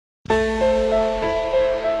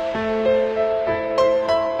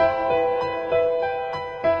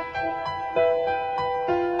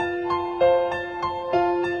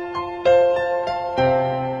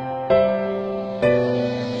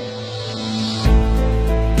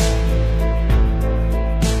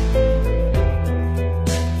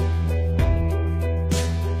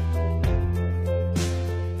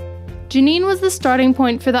Jenin was the starting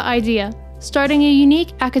point for the idea, starting a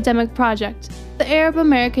unique academic project, the Arab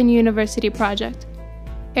American University Project.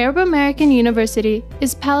 Arab American University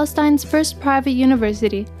is Palestine's first private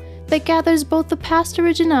university that gathers both the past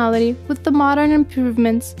originality with the modern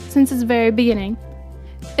improvements since its very beginning.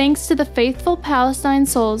 Thanks to the faithful Palestine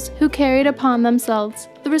souls who carried upon themselves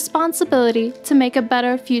the responsibility to make a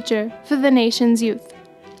better future for the nation's youth.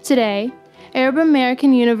 Today, Arab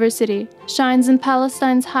American University shines in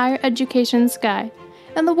Palestine's higher education sky,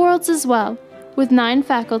 and the world's as well, with 9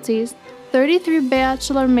 faculties, 33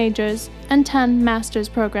 bachelor majors, and 10 master's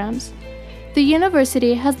programs. The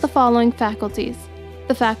university has the following faculties: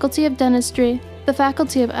 the Faculty of Dentistry, the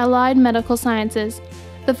Faculty of Allied Medical Sciences,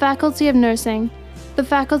 the Faculty of Nursing, the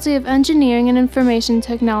Faculty of Engineering and Information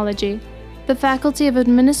Technology, the Faculty of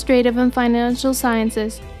Administrative and Financial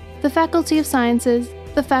Sciences, the Faculty of Sciences,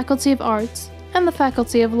 the Faculty of Arts, and the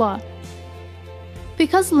Faculty of Law.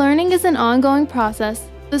 Because learning is an ongoing process,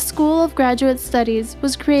 the School of Graduate Studies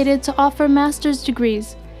was created to offer master's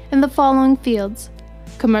degrees in the following fields: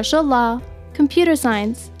 commercial law, computer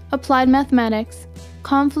science, applied mathematics,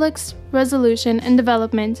 conflicts resolution and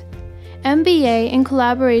development, MBA in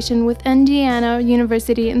collaboration with Indiana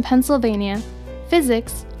University in Pennsylvania,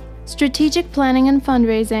 physics, strategic planning and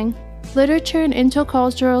fundraising, literature and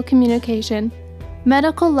intercultural communication,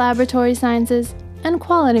 medical laboratory sciences, and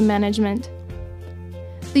quality management.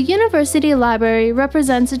 The university library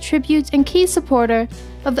represents a tribute and key supporter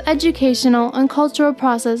of the educational and cultural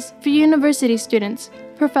process for university students,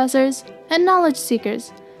 professors, and knowledge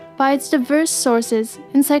seekers by its diverse sources,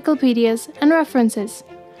 encyclopedias, and references,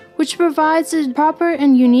 which provides a proper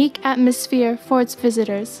and unique atmosphere for its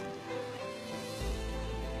visitors.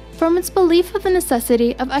 From its belief of the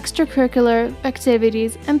necessity of extracurricular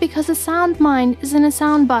activities and because a sound mind is in a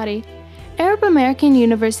sound body, Arab American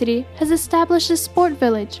University has established a sport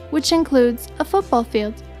village which includes a football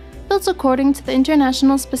field, built according to the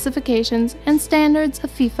international specifications and standards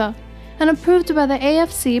of FIFA and approved by the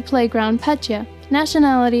AFC Playground Petya,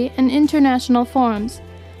 Nationality and International Forums,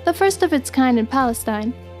 the first of its kind in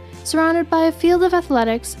Palestine, surrounded by a field of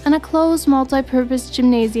athletics and a closed multi-purpose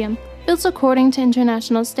gymnasium built according to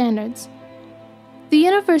international standards. The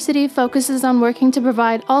university focuses on working to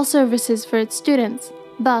provide all services for its students.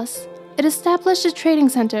 Thus, it established a trading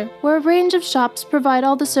center where a range of shops provide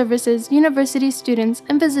all the services university students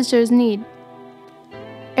and visitors need.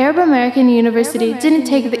 Arab American University didn't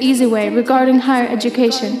take the easy way regarding higher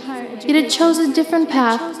education, yet it chose a different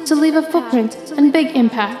path to leave a footprint and big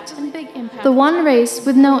impact. The one race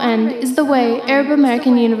with no end is the way Arab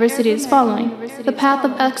American University is following, the path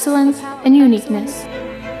of excellence and uniqueness.